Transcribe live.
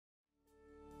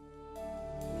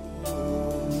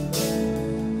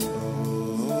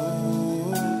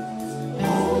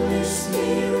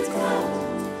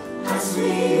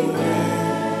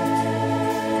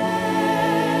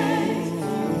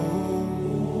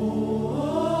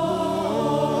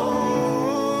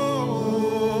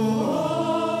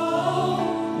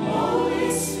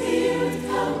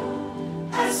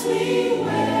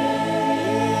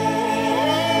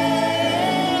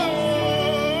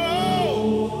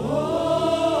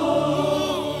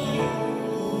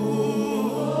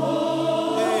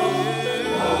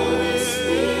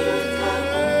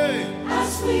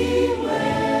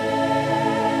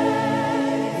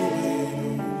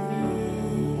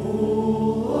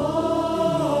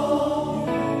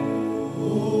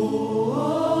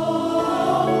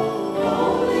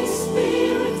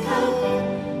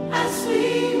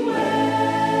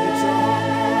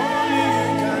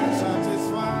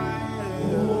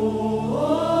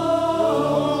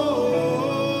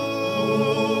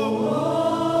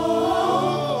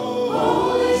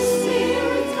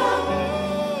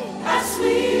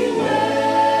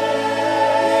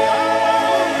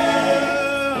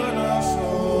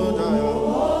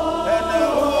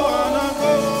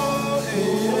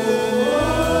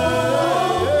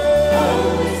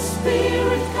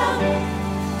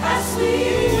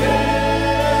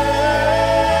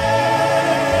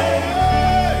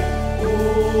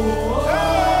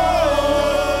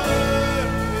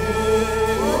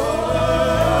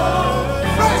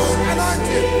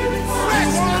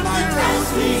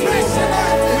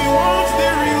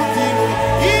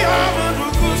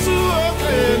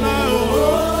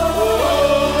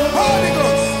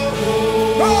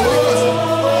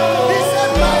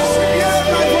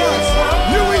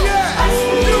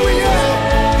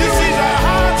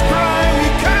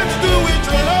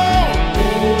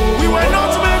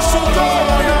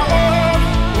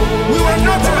We were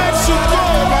not meant to go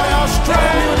by our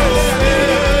strength.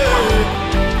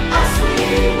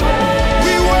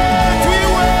 We wait,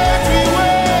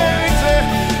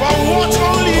 but what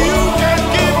only you can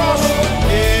give us.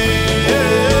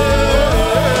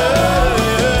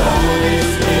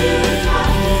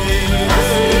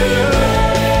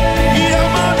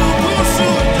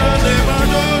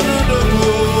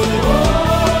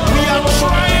 We have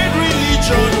tried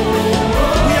religion.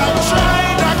 We have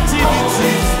tried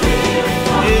activities.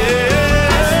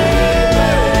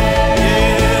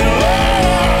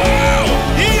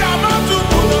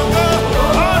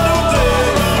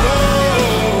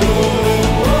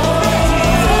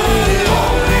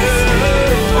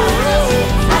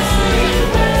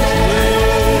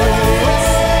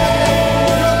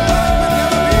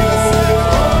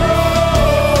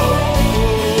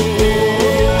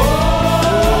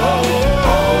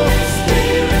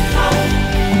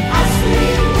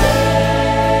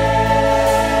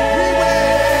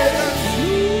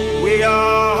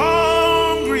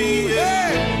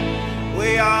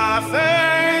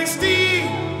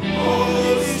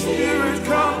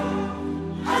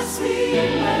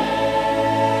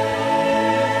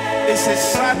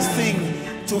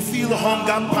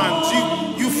 Hunger pants.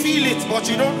 You feel it, but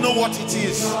you don't know what it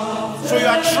is. So you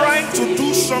are trying to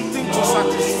do something to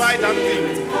satisfy that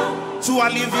thing, to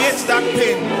alleviate that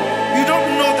pain. You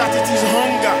don't know that it is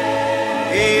hunger.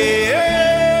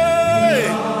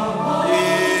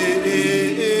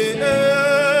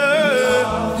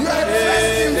 You are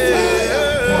dressed in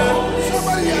fire.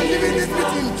 Somebody are living this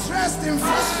between dressed in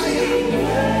fire.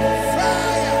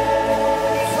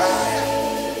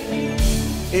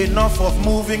 Enough of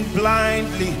moving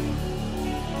blindly.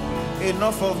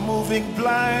 Enough of moving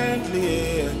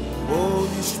blindly.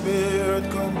 Holy Spirit,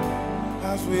 come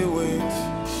as we wait.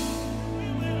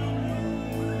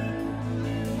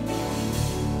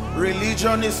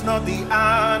 Religion is not the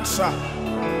answer.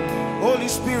 Holy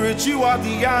Spirit, you are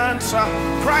the answer.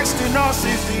 Christ in us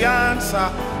is the answer.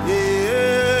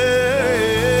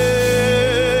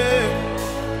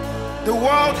 The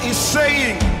world is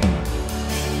saying,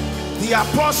 the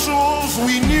apostles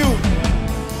we knew,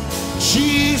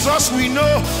 Jesus we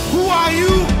know. Who are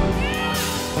you?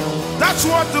 That's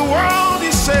what the world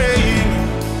is saying.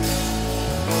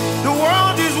 The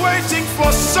world is waiting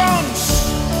for sons.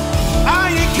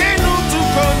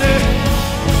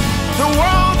 The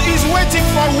world is waiting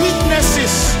for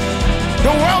witnesses.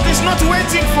 The world is not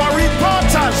waiting for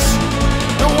reporters.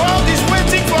 The world is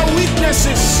waiting for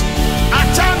witnesses.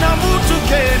 Atana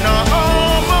mutukena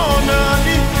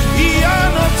omonani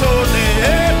iano tone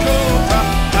ekota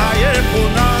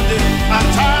ayekunande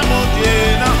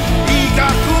atamodena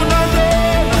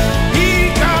ikakunandena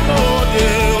ikamode.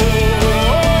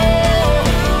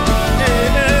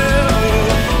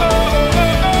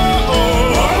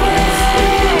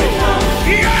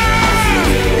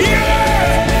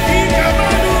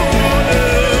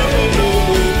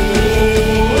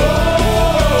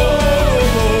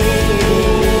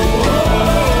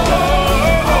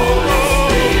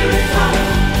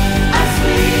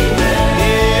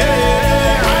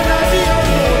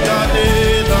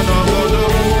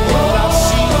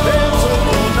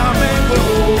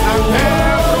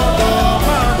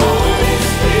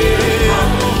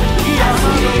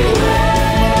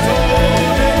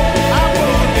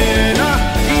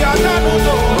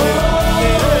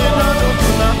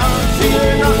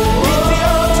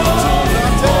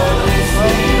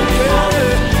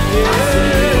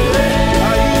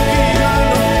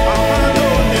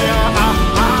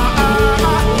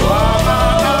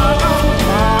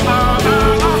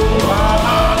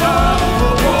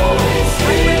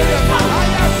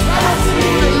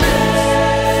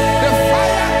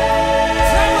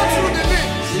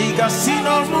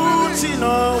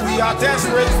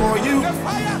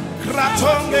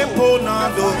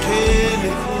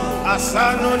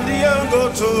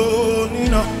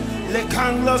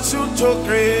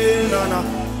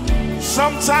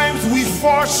 Sometimes we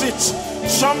force it.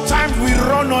 Sometimes we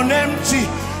run on empty.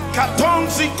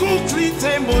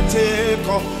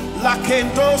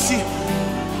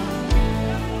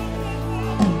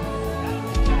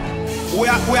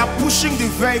 We are pushing the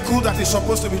vehicle that is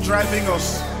supposed to be driving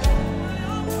us.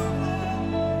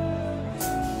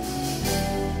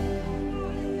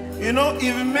 You know,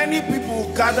 if many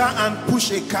people gather and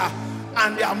push a car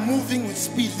and they are moving with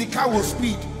speed, the car will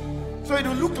speed. So it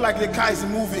will look like the car is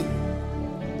moving.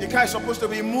 The car is supposed to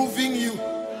be moving you,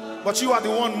 but you are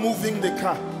the one moving the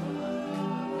car.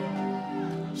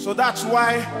 So that's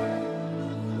why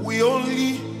we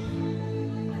only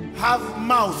have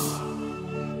mouth,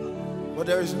 but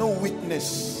there is no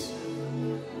witness.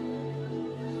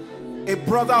 A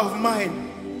brother of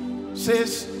mine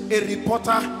says a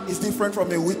reporter is different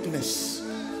from a witness.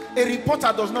 A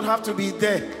reporter does not have to be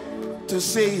there to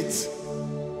say it.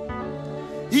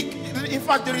 In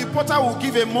fact, the reporter will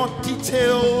give a more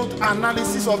detailed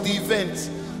analysis of the event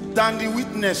than the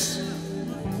witness.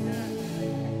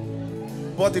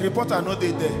 But the reporter not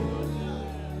there.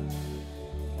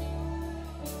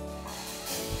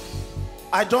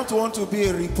 I don't want to be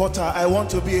a reporter, I want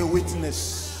to be a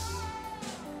witness.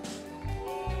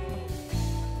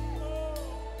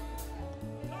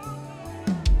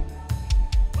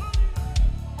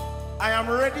 I am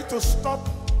ready to stop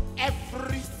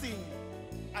everything